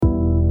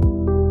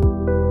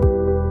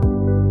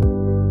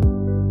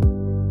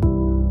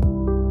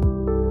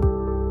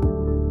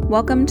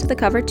Welcome to the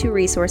Cover 2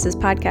 Resources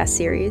podcast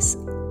series,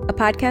 a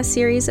podcast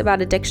series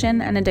about addiction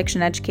and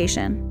addiction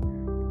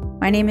education.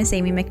 My name is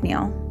Amy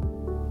McNeil.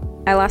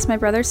 I lost my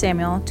brother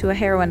Samuel to a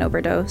heroin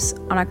overdose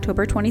on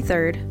October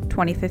 23,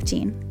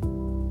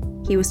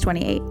 2015. He was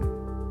 28.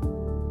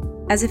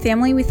 As a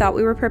family, we thought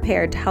we were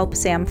prepared to help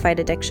Sam fight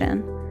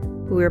addiction,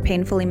 but we were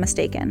painfully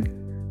mistaken.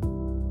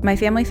 My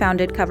family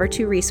founded Cover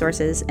 2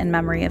 Resources in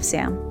memory of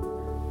Sam.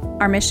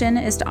 Our mission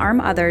is to arm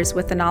others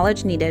with the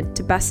knowledge needed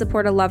to best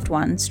support a loved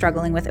one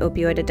struggling with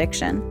opioid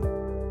addiction.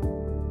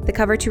 The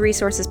Cover 2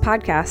 Resources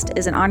podcast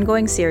is an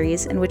ongoing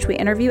series in which we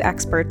interview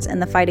experts in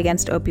the fight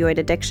against opioid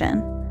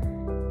addiction.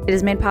 It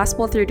is made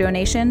possible through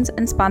donations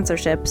and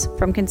sponsorships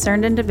from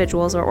concerned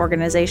individuals or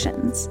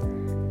organizations.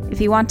 If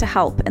you want to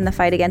help in the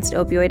fight against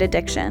opioid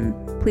addiction,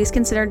 please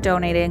consider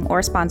donating or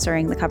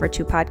sponsoring the Cover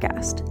 2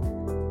 podcast.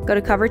 Go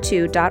to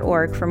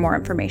cover2.org for more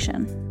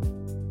information.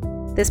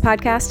 This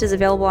podcast is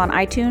available on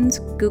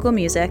iTunes, Google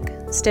Music,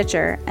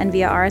 Stitcher, and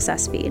via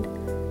RSS feed.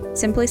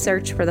 Simply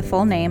search for the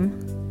full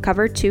name,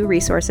 Cover 2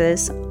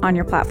 Resources, on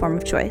your platform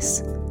of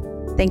choice.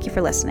 Thank you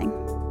for listening.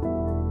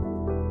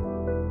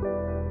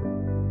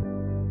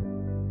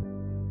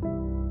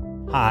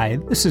 Hi,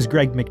 this is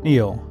Greg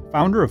McNeil,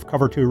 founder of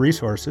Cover 2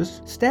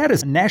 Resources. STAT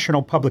is a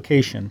national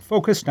publication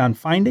focused on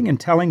finding and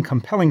telling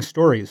compelling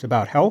stories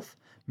about health,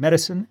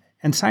 medicine,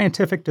 and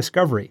scientific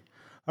discovery.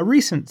 A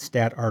recent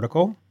STAT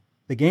article,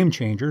 The Game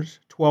Changers,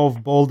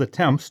 12 Bold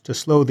Attempts to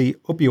Slow the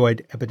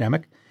Opioid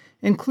Epidemic,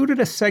 included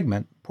a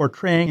segment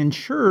portraying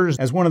insurers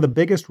as one of the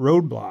biggest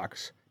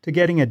roadblocks to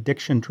getting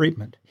addiction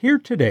treatment. Here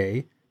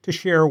today to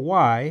share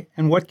why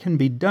and what can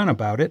be done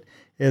about it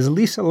is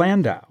Lisa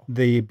Landau,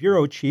 the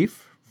bureau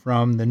chief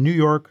from the New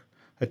York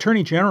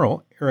Attorney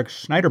General Eric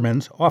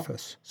Schneiderman's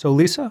office. So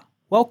Lisa,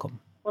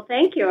 welcome. Well,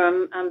 thank you.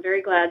 I'm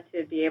very glad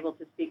to be able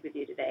to speak with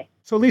you today.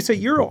 So Lisa,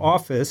 your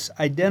office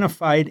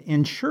identified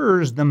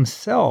insurers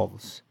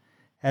themselves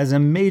as a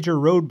major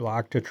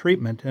roadblock to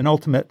treatment and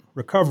ultimate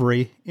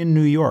recovery in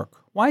New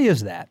York. Why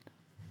is that?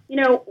 You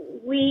know,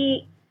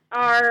 we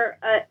are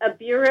a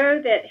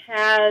bureau that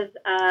has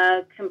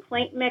a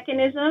complaint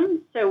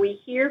mechanism, so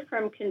we hear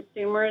from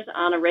consumers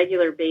on a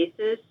regular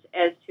basis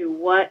as to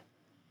what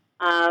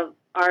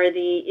are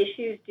the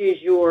issues du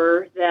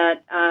jour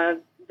that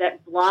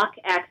block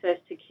access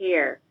to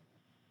care.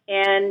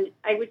 And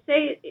I would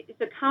say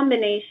it's a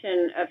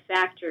combination of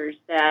factors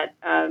that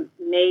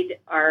made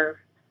our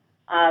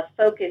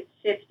focus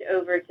shift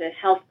over to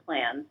health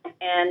plans.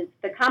 And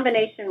the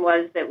combination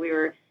was that we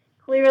were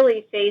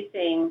clearly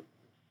facing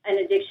an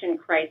addiction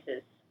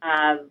crisis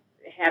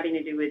having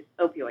to do with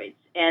opioids.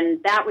 And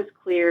that was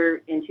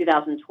clear in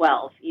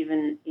 2012,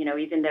 even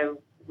though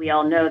we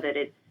all know that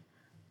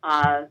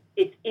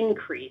it's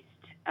increased.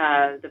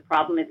 The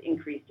problem has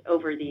increased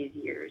over these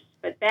years.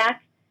 But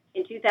back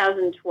in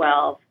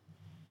 2012,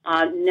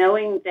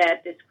 knowing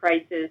that this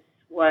crisis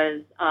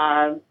was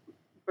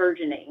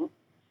burgeoning,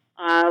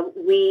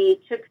 we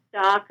took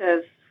stock of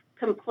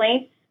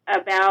complaints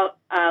about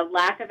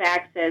lack of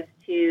access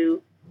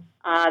to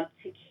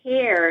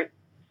care,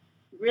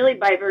 really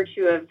by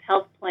virtue of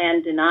health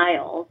plan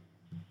denials.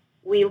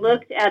 We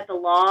looked at the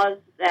laws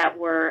that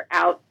were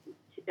out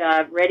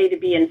ready to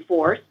be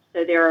enforced.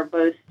 So there are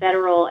both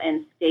federal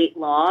and state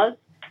laws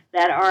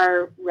that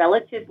are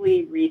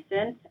relatively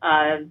recent.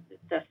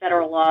 The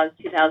federal law is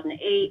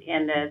 2008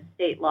 and the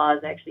state law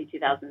is actually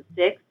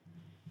 2006.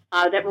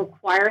 That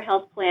require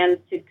health plans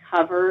to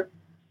cover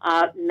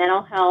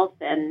mental health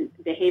and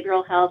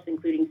behavioral health,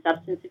 including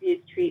substance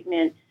abuse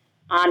treatment,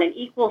 on an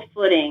equal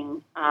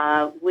footing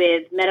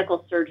with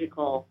medical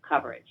surgical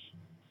coverage.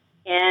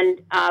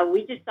 And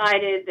we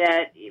decided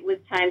that it was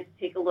time to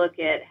take a look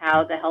at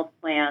how the health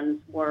plans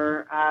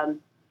were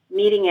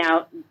meeting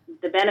out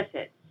the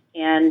benefits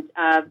and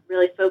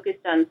really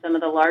focused on some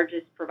of the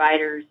largest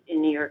providers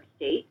in New York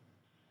State.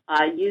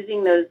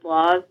 Using those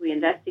laws, we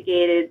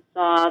investigated,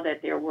 saw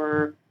that there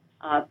were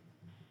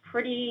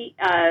pretty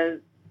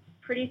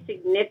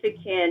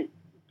significant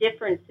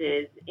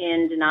differences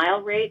in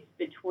denial rates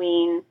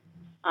between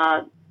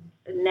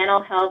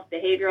mental health,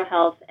 behavioral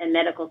health, and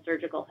medical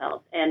surgical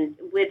health. And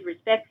with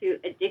respect to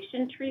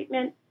addiction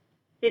treatment,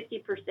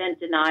 50%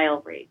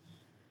 denial rates.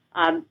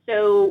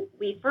 So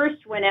we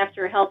first went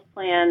after health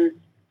plans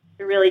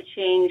to really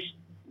change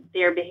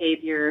their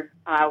behavior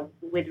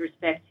with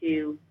respect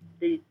to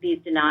these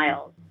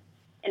denials.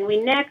 And we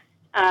next,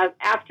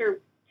 after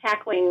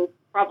tackling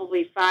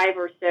probably 5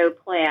 or so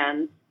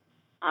plans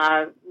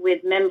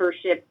with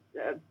membership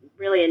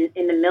really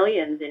in the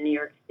millions in New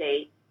York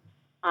State,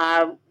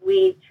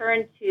 we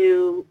turned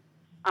to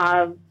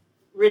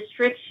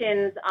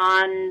restrictions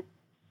on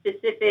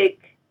specific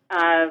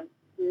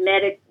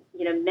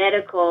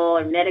medical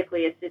or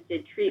medically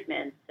assisted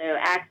treatments. So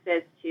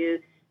access to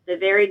the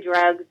very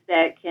drugs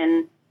that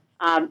can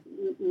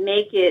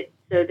make it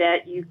so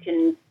that you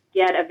can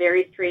get a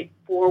very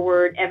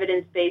straightforward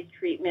evidence-based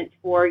treatment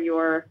for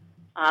your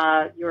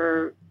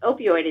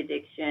opioid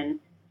addiction.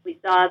 We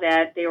saw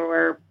that there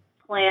were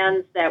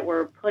plans that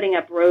were putting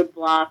up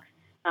roadblocks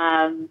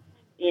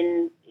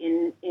in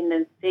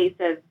the face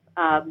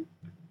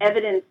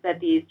evidence that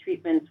these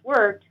treatments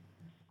worked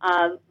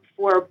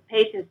for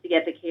patients to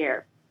get the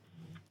care.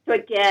 So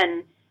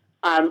again,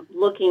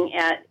 looking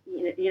at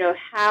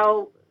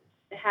how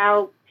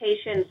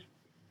patients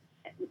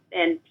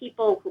and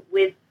people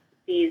with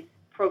these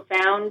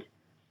profound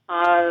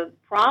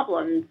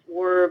problems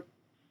were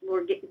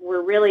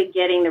really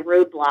getting the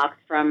roadblocks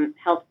from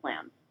health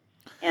plans,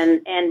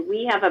 and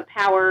we have the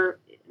power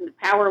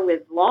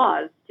with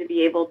laws to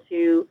be able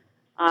to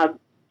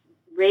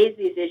raise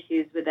these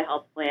issues with the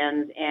health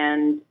plans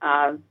and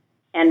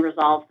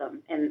resolve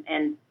them,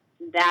 and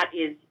that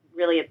is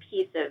really a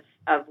piece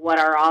of what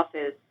our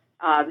office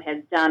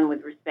has done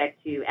with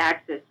respect to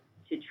access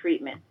to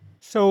treatment.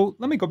 So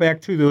let me go back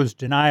to those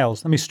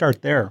denials. Let me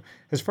start there.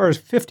 As far as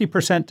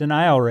 50%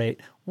 denial rate,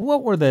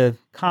 what were the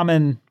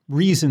common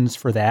reasons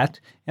for that?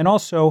 And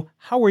also,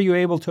 how were you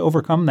able to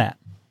overcome that?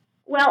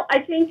 Well, I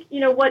think,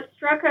 what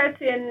struck us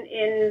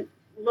in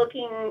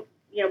looking,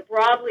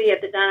 broadly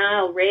at the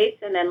denial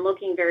rates and then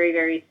looking very,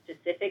 very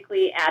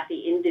specifically at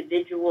the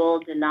individual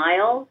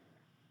denials,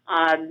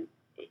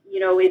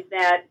 is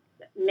that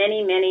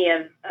many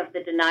of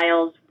the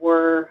denials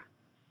were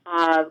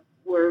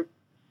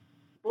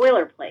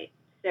boilerplate.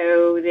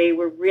 So they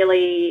were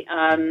really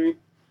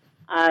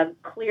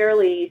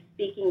clearly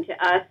speaking to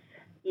us,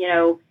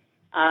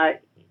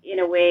 in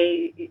a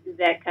way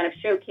that kind of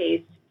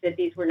showcased that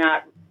these were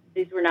not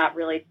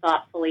really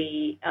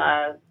thoughtfully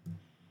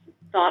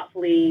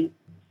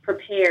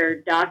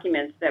prepared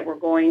documents that were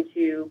going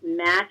to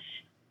match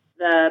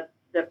the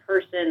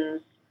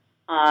person's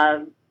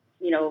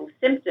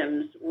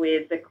symptoms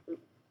with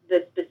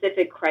the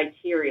specific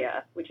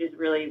criteria, which is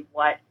really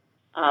what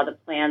the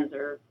plans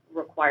are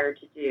required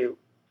to do.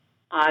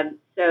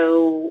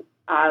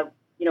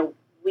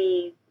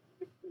 We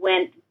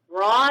went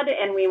broad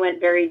and we went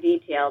very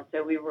detailed.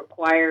 So we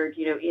required,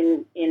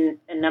 in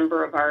a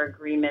number of our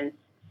agreements,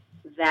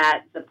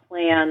 that the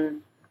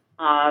plans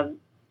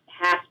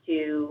have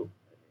to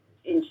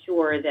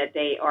ensure that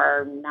they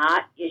are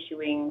not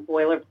issuing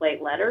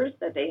boilerplate letters,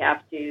 that they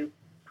have to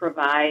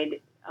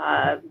provide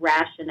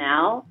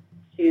rationale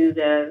to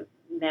the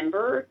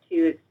member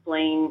to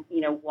explain,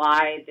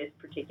 why this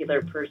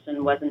particular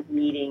person wasn't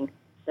meeting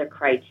the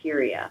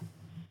criteria.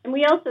 And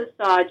we also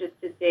saw, just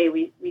to say,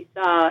 we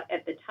saw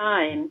at the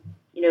time,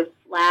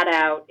 flat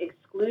out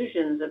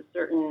exclusions of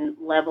certain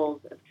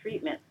levels of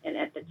treatment. And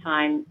at the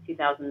time,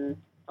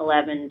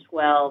 2011,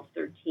 12,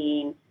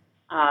 13,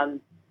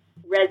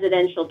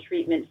 residential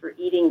treatment for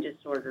eating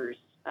disorders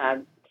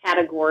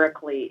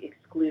categorically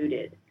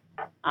excluded,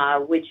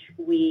 which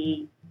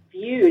we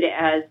viewed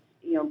as,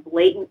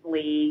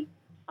 blatantly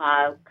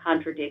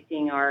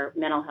contradicting our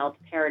mental health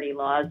parity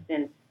laws,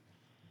 since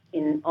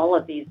in all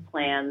of these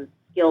plans,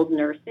 skilled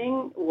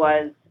nursing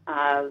was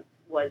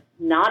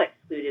not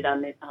excluded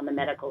on the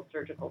medical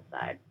surgical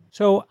side.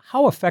 So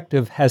how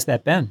effective has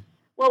that been?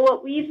 Well,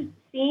 what we've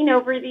seen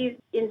over these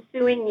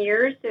ensuing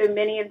years, so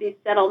many of these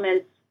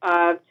settlements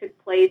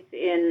took place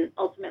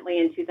ultimately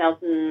in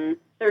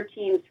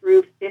 2013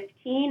 through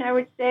 15, I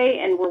would say,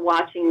 and we're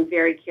watching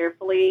very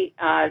carefully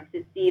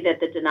to see that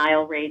the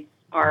denial rates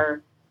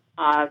are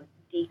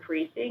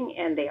decreasing,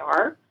 and they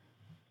are.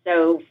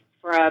 So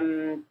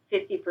from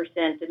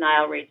 50%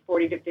 denial rates,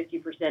 40 to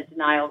 50%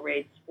 denial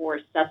rates for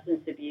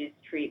substance abuse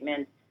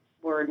treatment,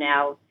 we're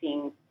now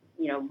seeing,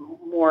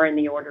 more in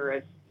the order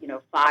of,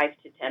 5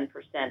 to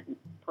 10%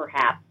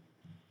 perhaps.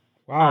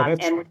 Wow,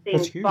 and we're seeing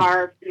that's huge.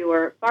 far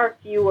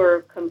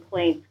fewer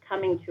complaints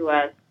coming to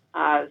us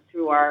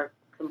through our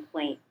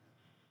complaint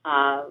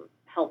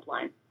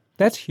helpline.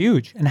 That's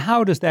huge. And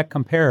how does that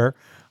compare?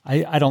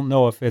 I don't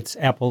know if it's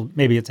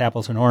maybe it's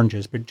apples and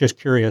oranges, but just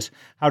curious,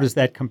 how does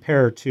that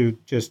compare to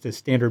just a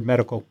standard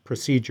medical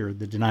procedure,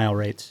 the denial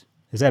rates?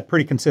 Is that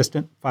pretty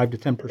consistent, 5 to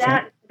 10%?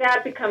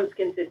 That becomes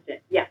consistent,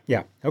 yeah.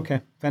 Yeah,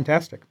 okay,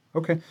 fantastic.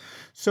 Okay,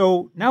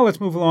 so now let's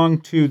move along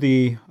to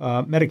the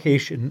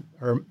medication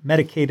or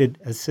medicated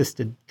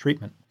assisted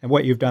treatment and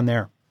what you've done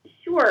there.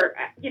 Sure.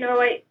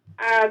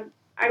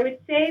 I would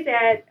say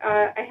that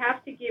I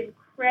have to give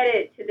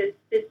credit to the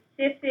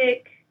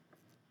specific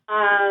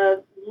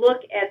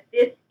look at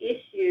this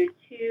issue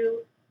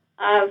to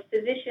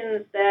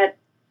physicians that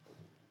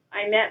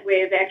I met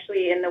with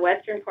actually in the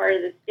western part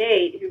of the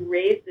state who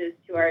raised this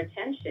to our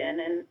attention.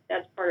 And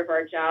that's part of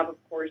our job, of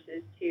course,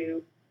 is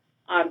to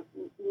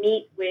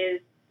meet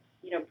with,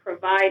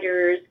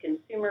 providers,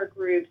 consumer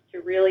groups to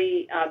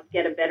really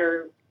get a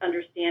better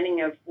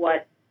understanding of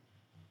what's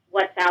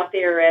out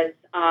there as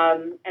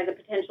a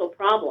potential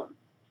problem.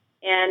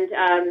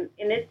 And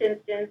in this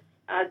instance,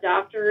 a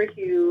doctor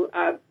who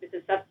is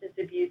a substance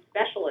abuse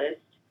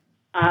specialist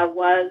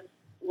was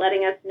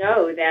letting us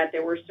know that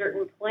there were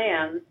certain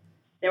plans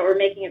that were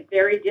making it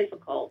very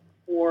difficult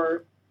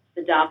for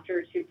the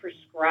doctor to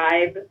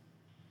prescribe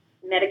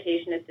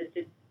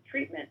medication-assisted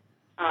treatment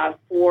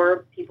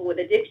for people with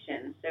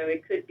addiction. So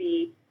it could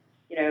be,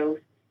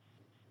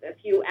 a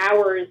few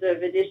hours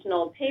of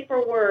additional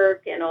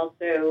paperwork and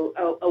also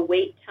a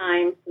wait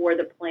time for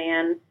the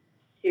plan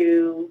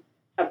to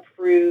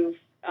approve,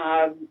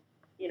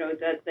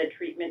 the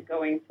treatment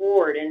going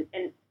forward.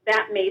 And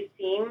that may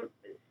seem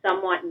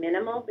somewhat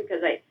minimal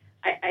because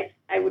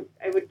I would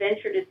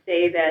venture to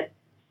say that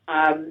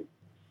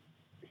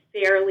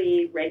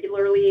fairly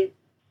regularly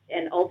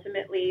and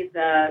ultimately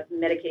the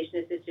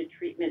medication-assisted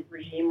treatment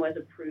regime was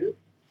approved.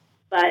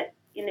 But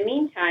in the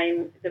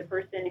meantime, the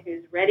person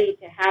who's ready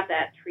to have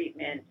that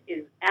treatment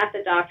is at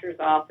the doctor's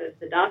office.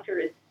 The doctor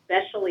is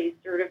specially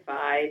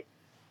certified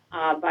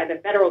by the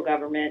federal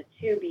government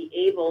to be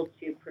able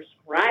to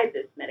prescribe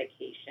this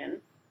medication.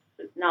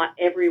 So it's not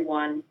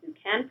everyone who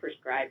can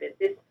prescribe it.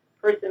 This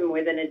person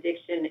with an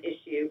addiction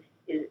issue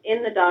is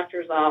in the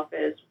doctor's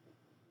office,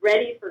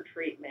 ready for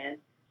treatment.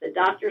 The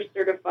doctor's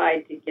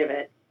certified to give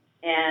it,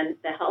 and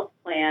the health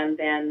plan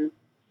then,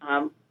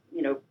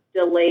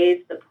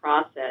 delays the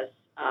process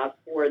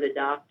for the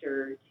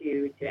doctor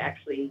to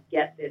actually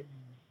get this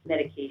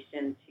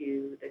medication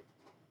to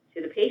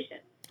the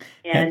patient,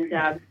 and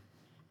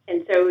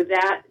so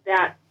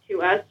that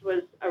to us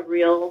was a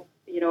real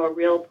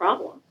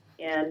problem,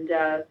 and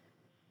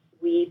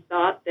we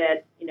thought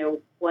that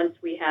once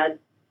we had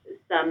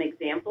some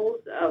examples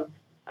of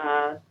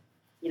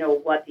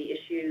what the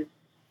issues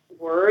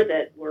were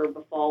that were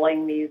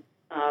befalling these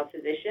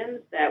physicians,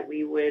 that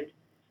we would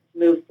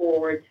move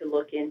forward to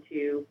look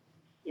into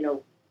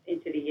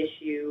the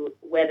issue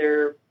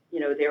whether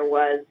there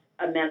was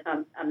a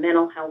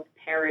mental health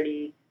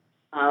parity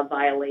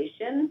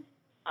violation,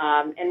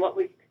 and what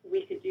we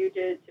could do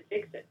to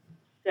fix it.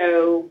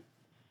 So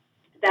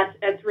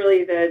that's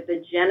really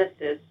the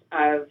genesis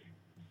of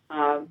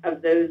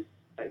those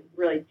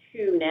really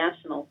two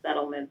national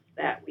settlements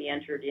that we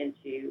entered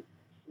into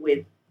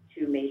with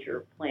two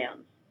major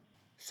plans.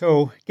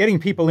 So getting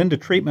people into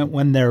treatment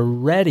when they're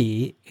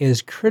ready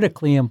is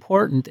critically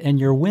important, and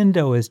your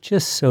window is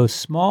just so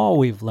small,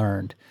 we've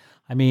learned.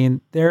 I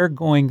mean, they're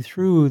going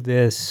through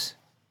this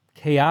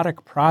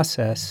chaotic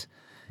process,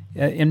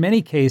 in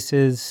many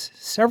cases,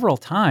 several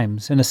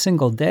times in a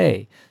single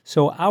day.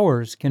 So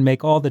hours can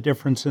make all the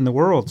difference in the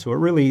world. So it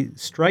really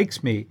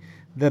strikes me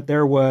that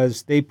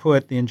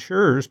the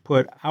insurers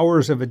put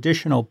hours of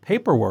additional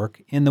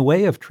paperwork in the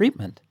way of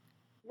treatment.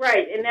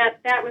 Right, and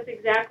that was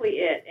exactly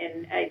it.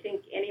 And I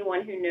think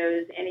anyone who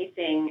knows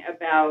anything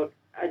about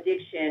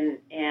addiction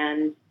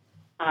and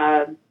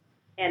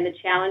the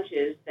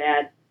challenges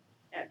that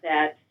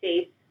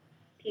face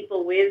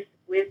people with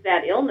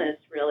that illness,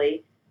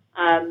 really,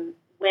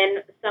 when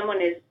someone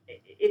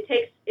it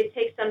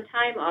takes some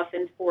time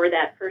often for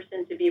that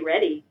person to be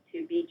ready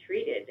to be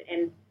treated,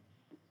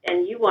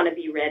 and you want to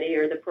be ready,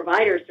 or the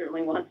provider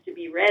certainly wants to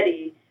be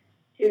ready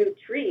to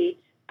treat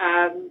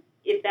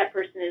if that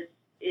person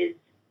is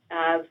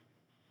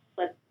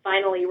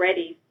finally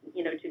ready,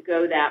 to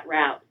go that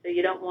route. So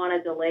you don't want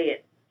to delay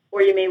it,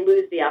 or you may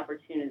lose the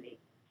opportunity.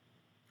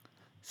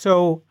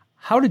 So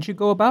how did you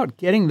go about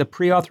getting the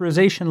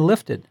pre-authorization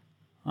lifted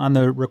on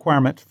the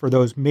requirement for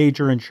those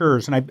major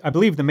insurers? And I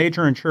believe the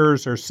major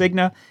insurers are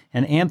Cigna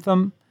and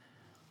Anthem.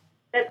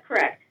 That's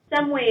correct. In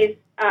some ways,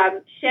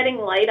 shedding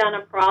light on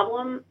a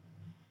problem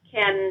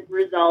can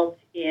result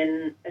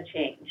in a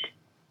change.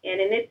 And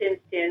in this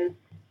instance,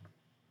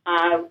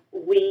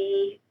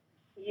 we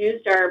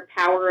used our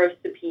power of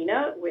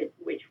subpoena,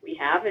 which we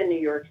have in New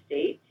York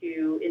State,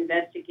 to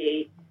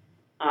investigate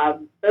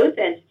both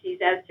entities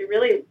as to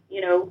really,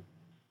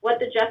 what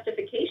the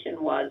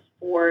justification was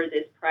for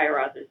this prior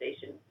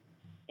authorization,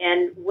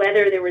 and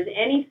whether there was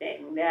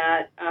anything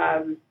that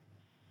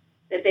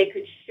they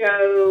could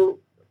show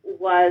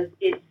was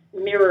its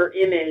mirror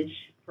image,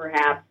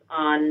 perhaps,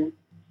 on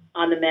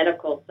the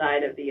medical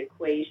side of the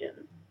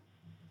equation.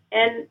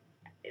 And,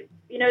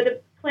 the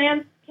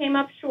plans came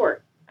up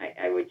short.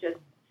 I would just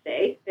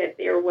say that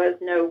there was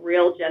no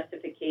real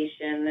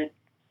justification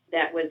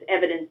that was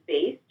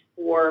evidence-based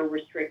for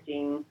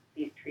restricting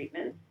these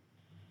treatments.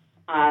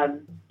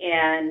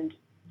 And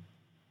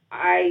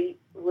I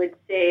would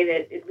say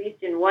that at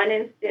least in one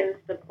instance,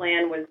 the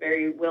plan was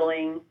very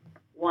willing,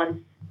 once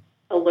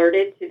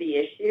alerted to the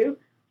issue,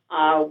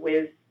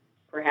 with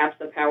perhaps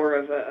the power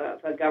of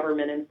a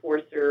government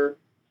enforcer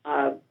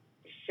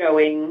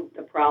showing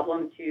the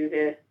problem to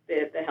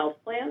the health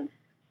plan,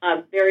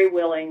 very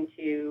willing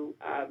to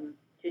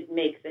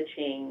make the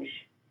change.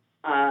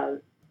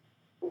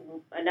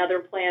 Another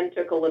plan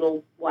took a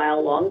little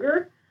while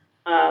longer,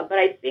 but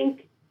I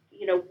think,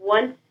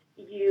 once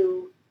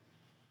you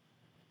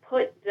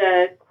put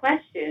the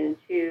question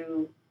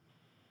to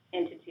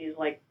entities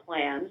like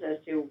plans as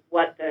to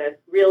what the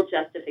real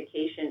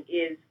justification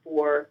is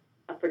for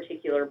a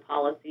particular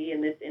policy,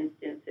 in this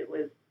instance it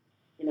was,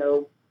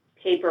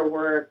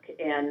 paperwork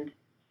and,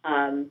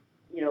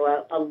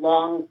 a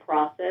long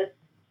process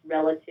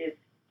relative,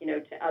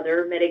 to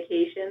other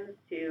medications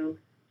to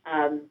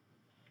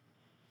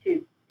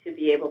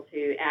be able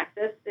to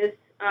access this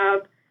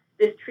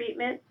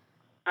treatment.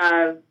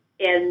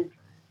 And,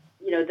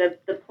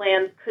 the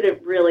plans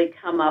couldn't really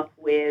come up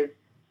with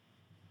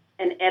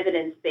an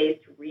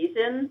evidence-based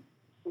reason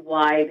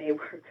why they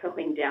were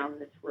going down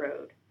this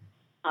road.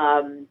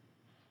 And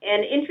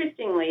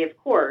interestingly, of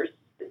course,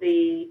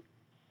 the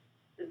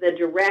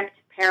direct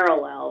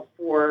parallel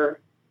for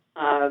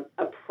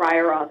a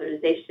prior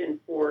authorization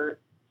for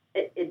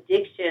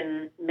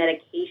addiction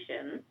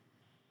medication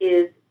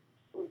is,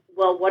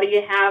 well, what do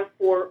you have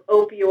for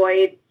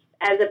opioids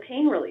as a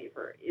pain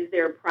reliever? Is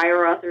there a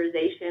prior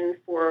authorization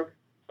for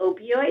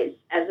opioids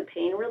as a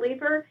pain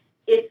reliever?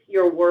 If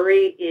your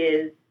worry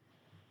is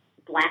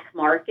black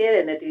market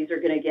and that these are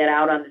going to get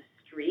out on the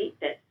street,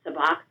 that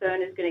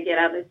Suboxone is going to get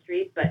out on the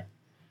street, but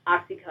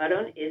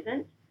oxycodone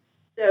isn't.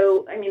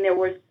 So, I mean, there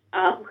was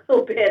a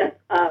little bit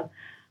of,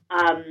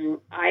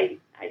 I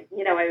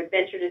would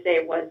venture to say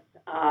it was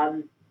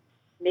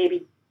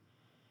maybe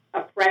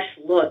a fresh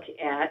look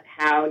at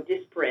how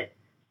disparate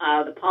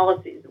the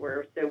policies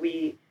were. So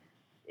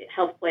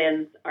health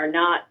plans are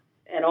not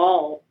at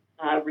all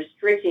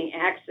restricting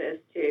access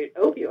to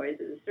opioids.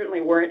 It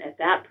certainly weren't at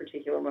that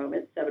particular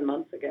moment 7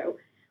 months ago.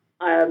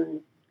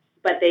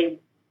 But they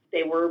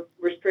were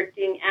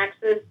restricting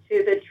access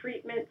to the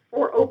treatment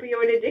for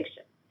opioid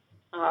addiction.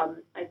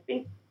 I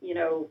think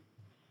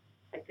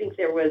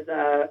there was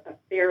a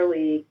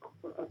fairly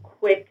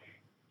quick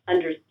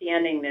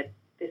understanding that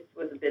this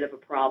was a bit of a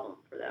problem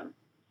for them.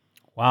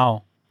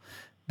 Wow.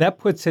 That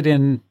puts it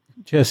in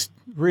just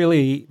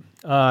really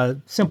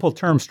simple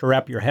terms to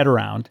wrap your head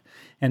around,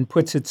 and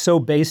puts it so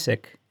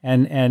basic,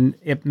 and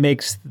it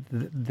makes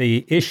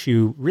the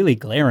issue really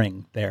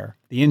glaring there,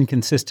 the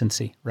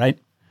inconsistency, right?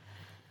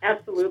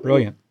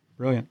 Absolutely. It's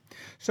brilliant.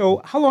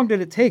 So how long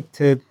did it take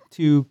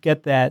to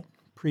get that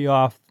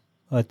pre-auth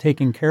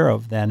taken care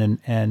of then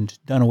and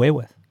done away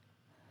with?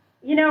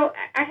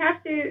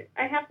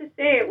 I have to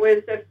say it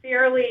was a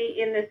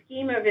fairly, in the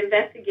scheme of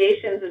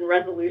investigations and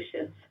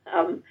resolutions,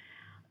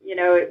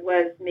 it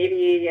was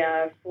maybe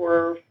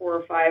 4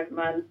 or 5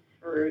 months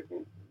for,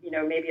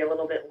 maybe a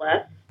little bit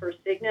less for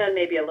Cigna and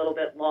maybe a little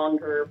bit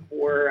longer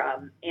for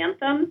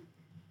Anthem.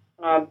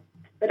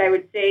 But I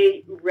would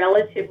say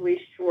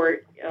relatively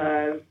short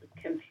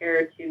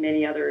compared to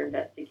many other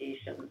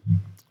investigations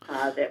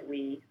that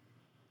we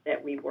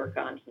work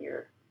on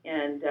here.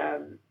 And,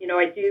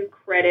 I do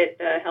credit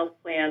the health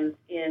plans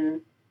in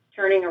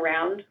turning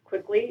around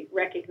quickly,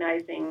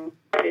 recognizing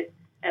this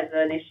as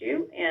an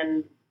issue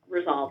and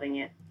resolving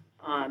it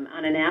on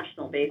a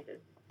national basis.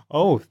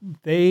 Oh,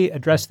 they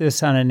address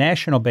this on a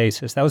national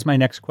basis. That was my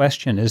next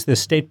question. Is this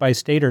state by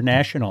state or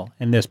national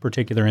in this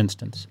particular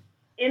instance?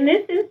 In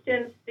this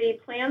instance, the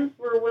plans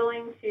were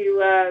willing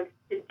to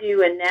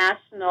do a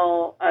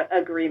national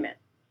agreement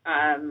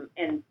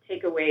and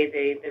take away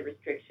the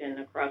restriction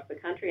across the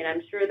country. And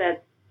I'm sure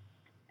that's,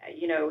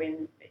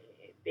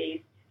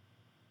 based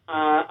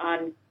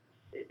on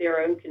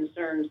their own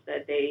concerns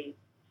that they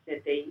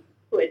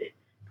could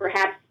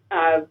perhaps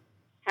have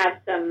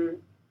some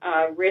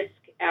risk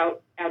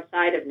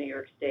outside of New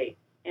York State.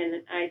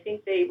 And I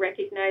think they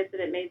recognized that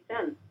it made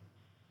sense,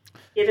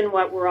 given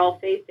what we're all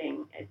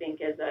facing, I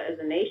think, as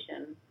a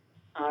nation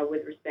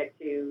with respect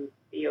to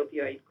the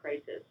opioid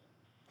crisis.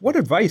 What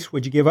advice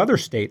would you give other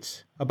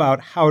states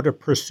about how to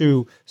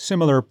pursue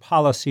similar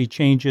policy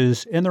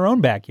changes in their own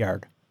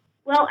backyard?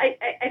 Well,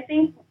 I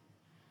think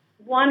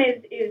one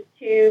is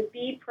to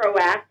be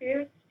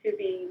proactive, to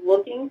be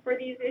looking for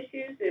these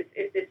issues.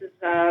 If this is,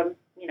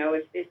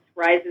 if this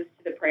rises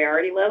to the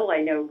priority level,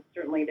 I know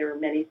certainly there are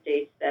many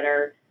states that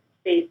are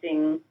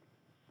facing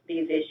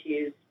these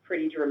issues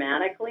pretty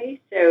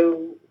dramatically.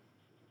 So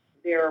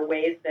there are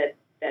ways that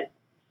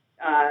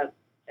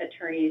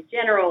attorneys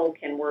general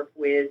can work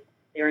with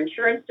their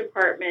insurance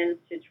departments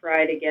to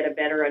try to get a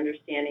better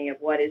understanding of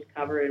what is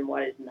covered and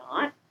what is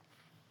not.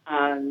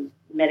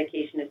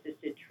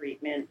 Medication-assisted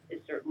treatment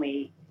is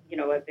certainly,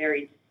 a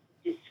very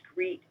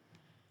discrete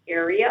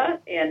area,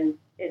 and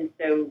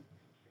so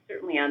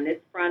certainly on this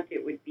front,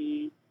 it would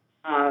be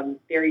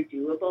very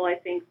doable, I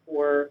think,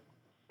 for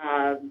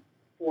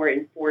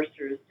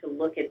enforcers to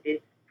look at this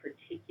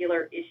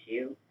particular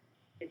issue.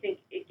 I think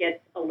it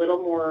gets a little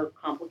more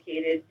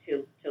complicated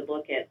to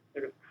look at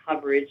sort of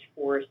coverage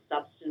for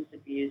substance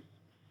abuse,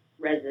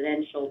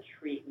 residential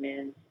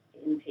treatment,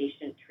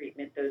 inpatient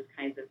treatment, those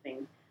kinds of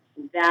things.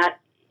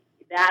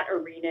 That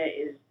arena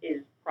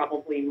is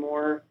probably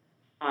more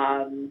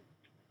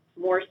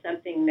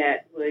something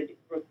that would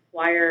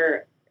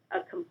require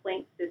a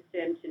complaint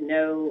system to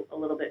know a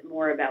little bit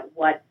more about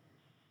what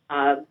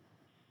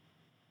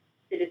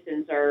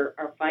citizens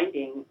are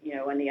finding,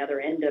 on the other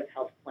end of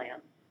health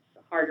plans.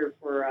 It's harder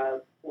for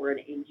an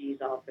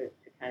AG's office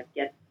to kind of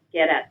get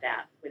at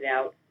that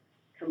without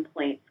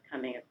complaints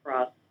coming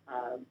across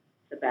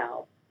the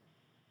bow.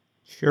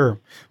 Sure.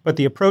 But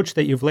the approach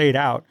that you've laid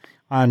out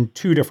on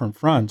two different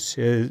fronts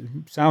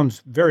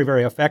sounds very,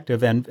 very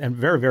effective and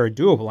very, very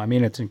doable. I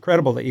mean, it's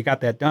incredible that you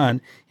got that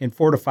done in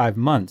 4 to 5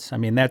 months. I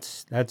mean,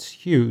 that's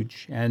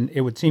huge. And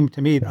it would seem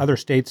to me that other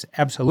states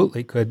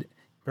absolutely could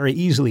very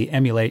easily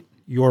emulate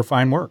your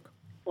fine work.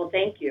 Well,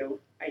 thank you.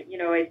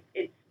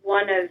 It's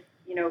one of,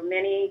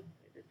 many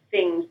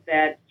things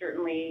that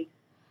certainly,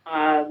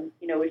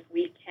 if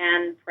we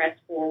can press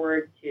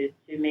forward to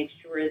make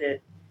sure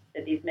that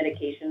these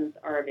medications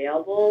are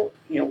available,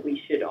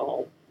 we should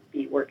all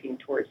be working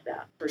towards supports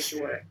that for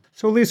sure.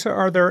 So, Lisa,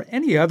 are there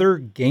any other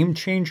game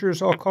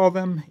changers, I'll call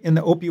them, in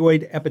the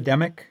opioid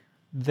epidemic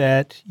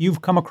that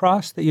you've come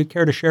across that you'd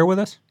care to share with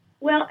us?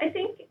 Well, I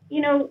think,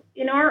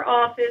 in our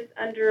office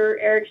under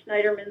Eric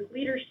Schneiderman's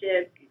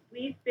leadership,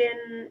 we've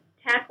been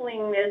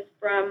tackling this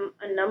from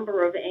a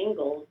number of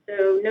angles.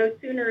 So no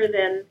sooner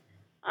than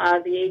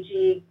the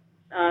AG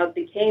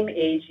became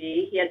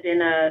AG, he had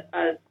been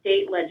a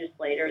state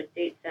legislator, a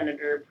state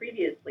senator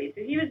previously.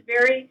 So he was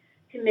very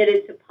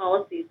committed to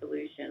policy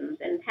solutions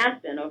and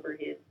has been over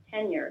his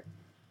tenure.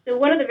 So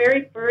one of the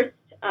very first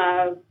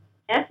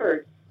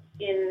efforts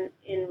in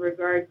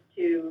regards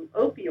to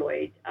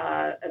opioid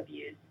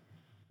abuse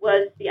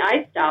was the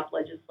iStop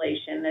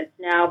legislation that's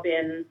now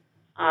been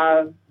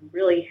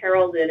really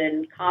heralded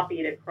and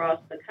copied across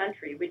the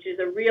country, which is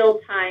a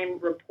real-time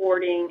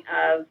reporting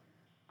of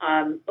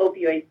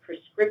opioid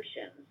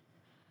prescriptions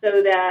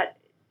so that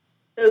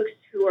folks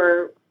who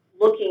are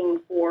looking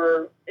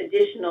for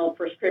additional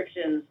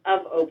prescriptions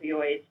of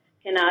opioids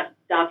cannot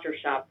doctor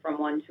shop from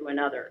one to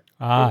another.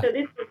 And so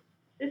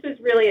this was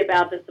really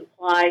about the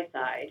supply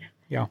side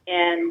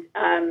and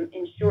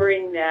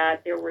ensuring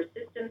that there were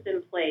systems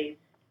in place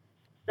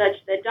such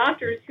that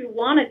doctors who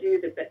want to do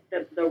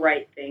the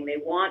right thing, they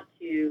want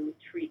to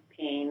treat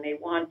pain, they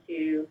want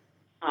to,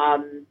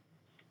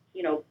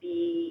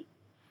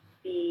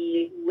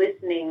 be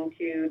listening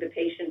to the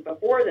patient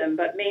before them,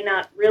 but may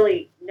not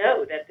really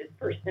know that this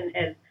person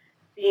has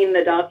seen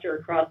the doctor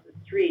across the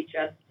street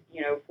just,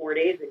 4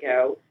 days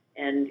ago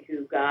and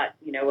who got,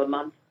 a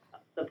month's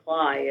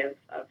supply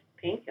of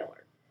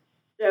painkillers.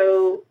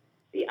 So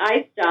the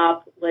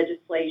iStop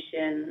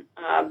legislation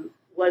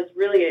was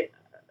really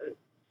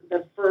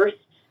the first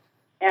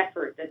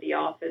effort that the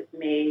office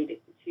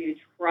made to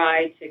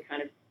try to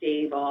kind of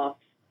stave off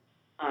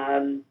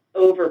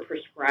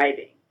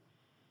overprescribing.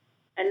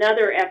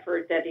 Another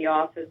effort that the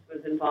office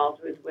was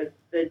involved with was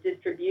the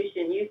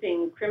distribution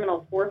using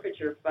criminal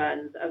forfeiture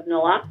funds of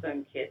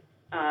naloxone kits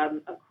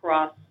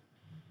across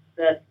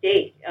the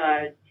state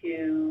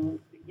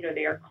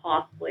they are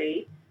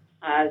costly.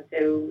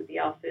 So the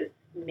office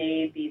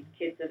made these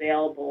kits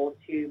available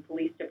to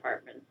police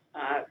departments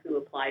who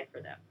applied for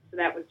them. So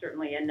that was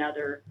certainly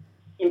another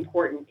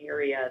important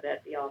area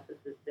that the office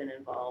has been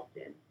involved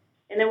in.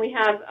 And then we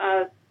have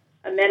a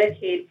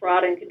Medicaid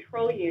fraud and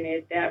control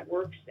unit that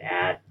works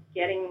at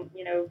getting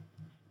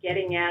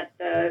at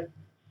the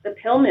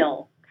pill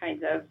mill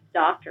kinds of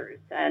doctors,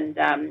 and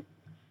a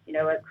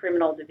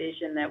criminal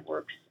division that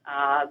works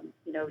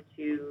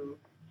to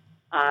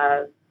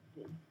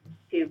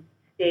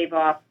stave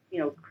off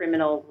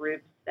criminal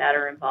groups that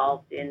are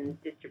involved in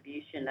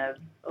distribution of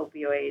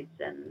opioids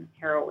and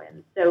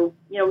heroin. So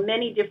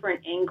many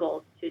different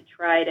angles to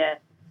try to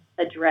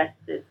address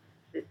this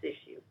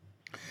issue.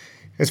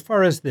 As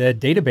far as the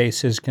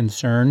database is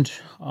concerned,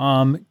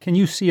 can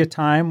you see a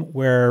time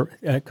where,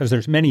 because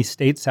there's many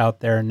states out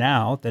there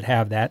now that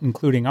have that,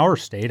 including our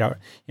state,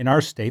 in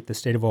our state, the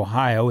state of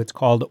Ohio, it's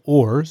called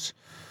ORS,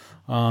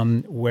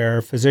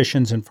 where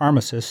physicians and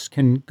pharmacists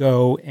can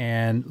go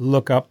and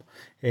look up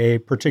a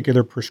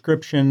particular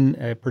prescription,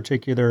 a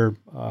particular,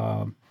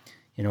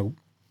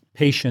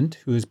 patient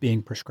who is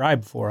being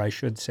prescribed for, I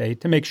should say,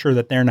 to make sure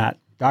that they're not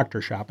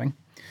doctor shopping.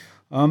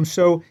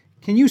 So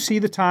can you see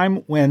the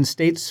time when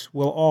states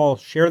will all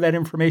share that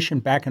information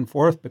back and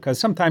forth? Because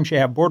sometimes you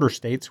have border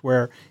states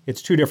where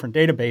it's two different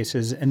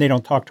databases and they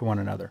don't talk to one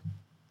another.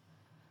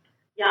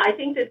 Yeah, I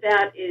think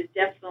that is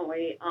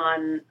definitely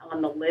on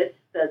the list,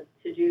 the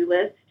to-do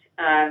list.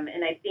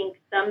 And I think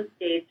some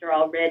states are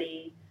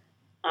already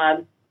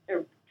are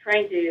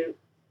trying to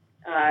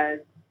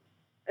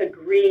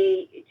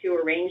agree to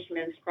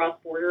arrangements,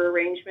 cross-border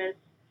arrangements,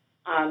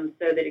 so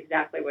that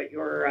exactly what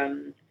you're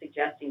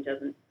suggesting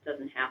doesn't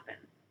happen.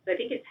 So I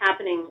think it's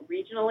happening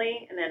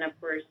regionally, and then of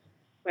course,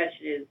 the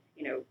question is,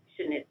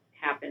 shouldn't it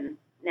happen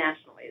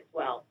nationally as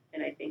well?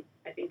 And I think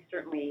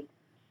certainly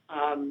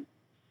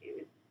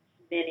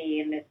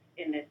many in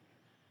this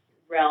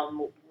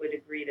realm would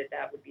agree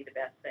that would be the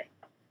best thing.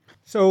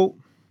 So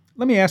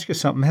let me ask you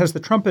something. Has the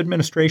Trump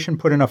administration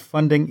put enough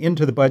funding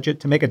into the budget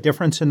to make a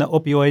difference in the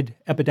opioid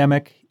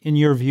epidemic, in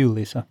your view,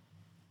 Lisa?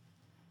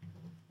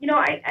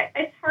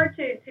 It's hard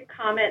to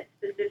comment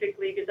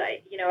specifically because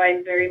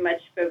I'm very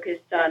much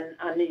focused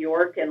on New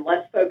York and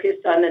less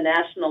focused on the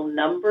national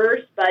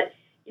numbers. But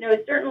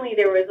certainly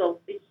there was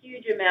a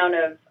huge amount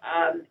of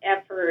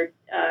effort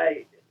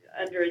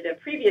under the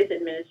previous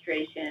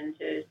administration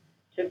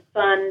to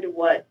fund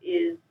what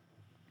is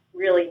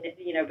really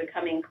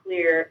becoming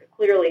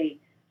clearly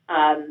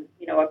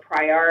a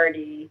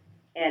priority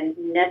and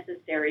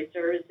necessary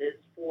services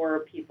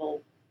for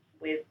people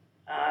with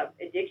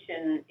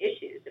addiction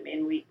issues. I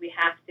mean, we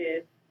have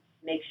to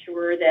make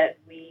sure that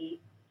we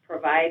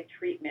provide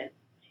treatment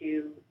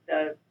to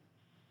the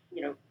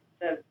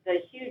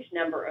huge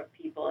number of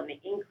people and the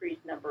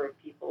increased number of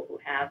people who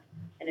have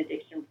an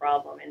addiction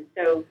problem. And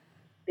so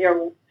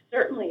there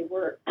certainly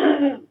were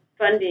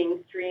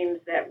funding streams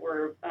that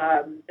were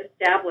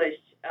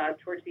established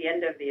towards the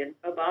end of the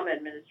Obama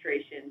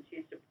administration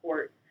to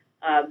support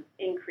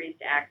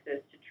increased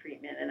access to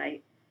treatment. And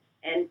I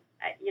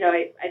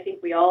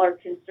think we all are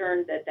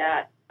concerned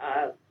that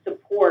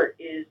support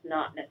is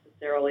not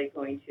necessarily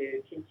going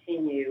to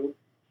continue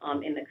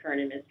in the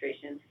current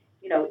administration.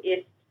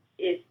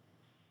 If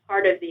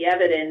part of the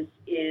evidence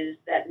is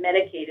that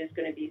Medicaid is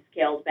going to be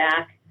scaled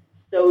back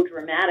so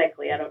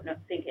dramatically, I don't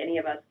think any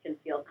of us can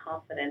feel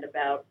confident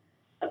about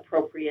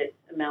appropriate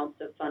amounts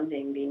of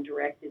funding being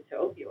directed to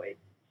opioid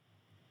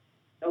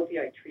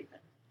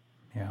treatment.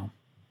 Yeah.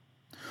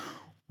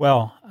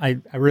 Well,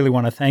 I really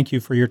want to thank you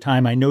for your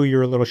time. I know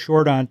you're a little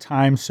short on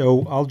time,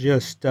 so I'll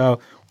just,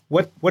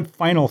 what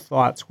final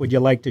thoughts would you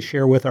like to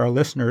share with our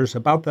listeners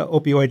about the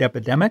opioid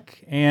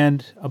epidemic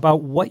and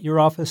about what your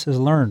office has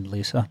learned,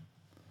 Lisa?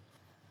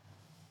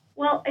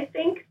 Well, I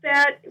think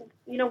that,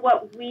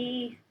 what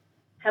we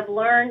have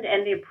learned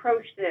and the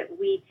approach that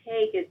we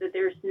take is that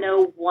there's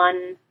no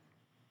one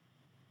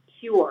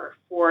cure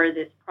for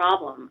this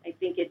problem. I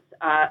think it's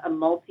a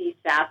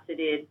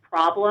multifaceted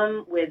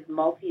problem with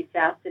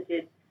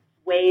multifaceted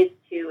ways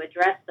to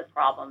address the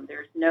problem.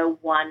 There's no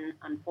one,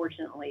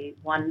 unfortunately,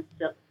 one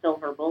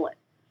silver bullet.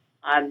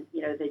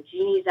 The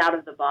genie's out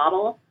of the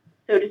bottle,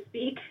 so to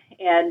speak,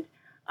 and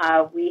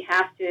we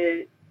have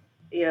to,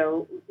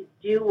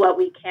 do what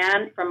we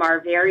can from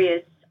our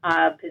various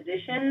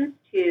positions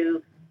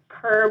to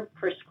curb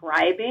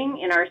prescribing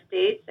in our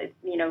states,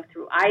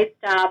 through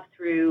iStop,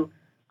 through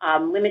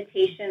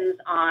limitations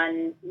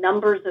on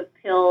numbers of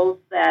pills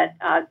that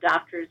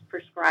doctors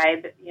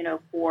prescribe,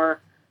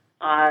 for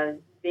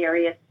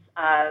various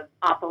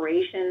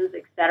operations,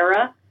 et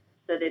cetera,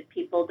 so that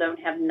people don't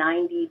have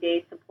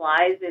 90-day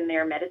supplies in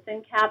their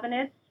medicine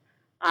cabinets.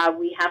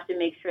 We have to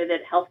make sure that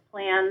health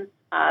plans,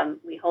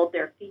 we hold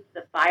their feet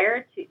to the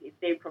fire if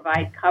they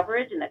provide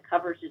coverage, and the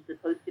coverage is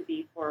supposed to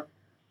be for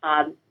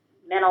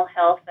mental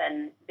health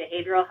and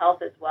behavioral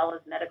health as well as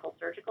medical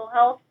surgical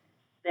health,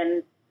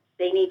 then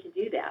they need to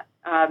do that.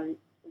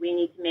 We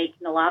need to make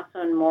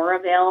naloxone more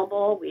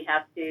available. We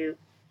have to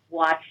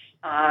watch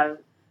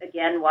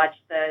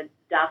the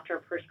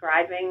doctor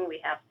prescribing. We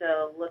have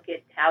to look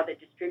at how the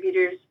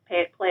distributors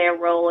play a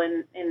role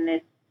in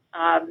this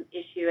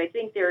issue. I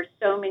think there are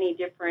so many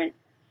different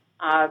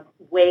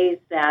ways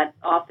that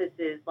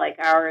offices like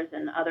ours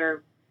and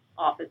other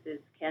offices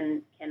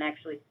can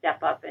actually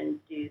step up and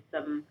do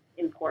some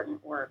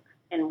important work.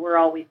 And we're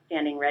always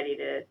standing ready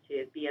to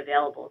be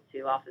available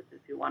to offices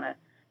who want to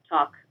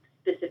talk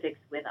specifics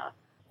with us.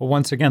 Well,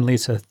 once again,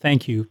 Lisa,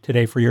 thank you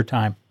today for your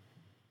time.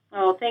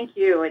 Oh, thank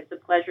you. It's a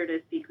pleasure to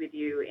speak with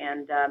you,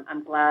 and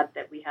I'm glad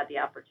that we had the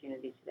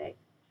opportunity today.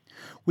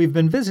 We've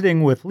been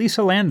visiting with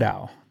Lisa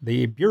Landau,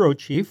 the bureau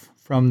chief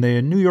from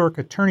the New York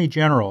Attorney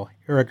General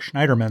Eric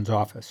Schneiderman's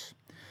office.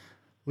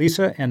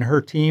 Lisa and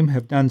her team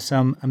have done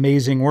some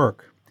amazing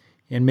work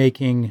in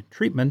making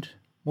treatment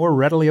more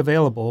readily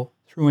available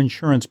through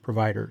insurance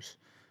providers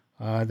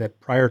that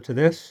prior to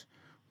this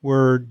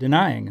were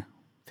denying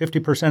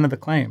 50% of the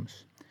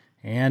claims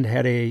and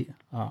had a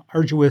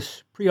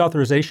arduous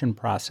pre-authorization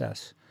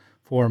process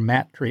for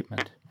MAT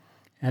treatment.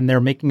 And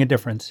they're making a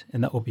difference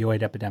in the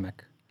opioid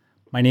epidemic.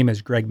 My name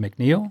is Greg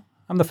McNeil.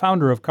 I'm the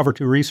founder of Cover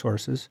 2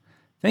 Resources.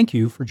 Thank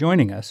you for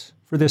joining us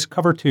for this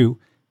Cover 2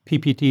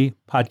 PPT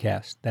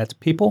podcast. That's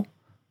people,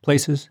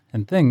 places,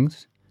 and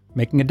things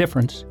making a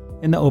difference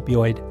in the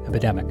opioid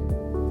epidemic.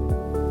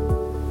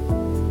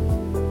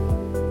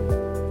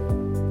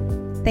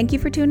 Thank you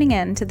for tuning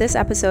in to this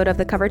episode of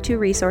the Cover 2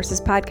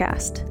 Resources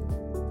podcast.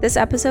 This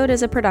episode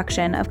is a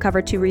production of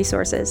Cover 2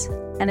 Resources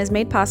and is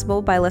made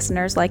possible by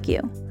listeners like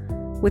you.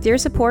 With your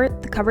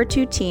support, the Cover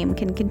 2 team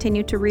can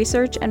continue to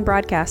research and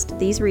broadcast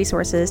these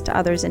resources to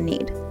others in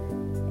need.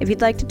 If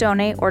you'd like to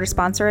donate or to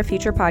sponsor a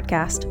future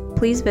podcast,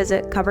 please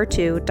visit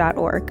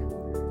cover2.org.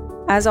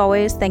 As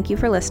always, thank you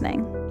for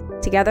listening.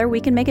 Together, we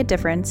can make a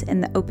difference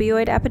in the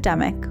opioid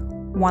epidemic,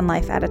 one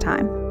life at a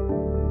time.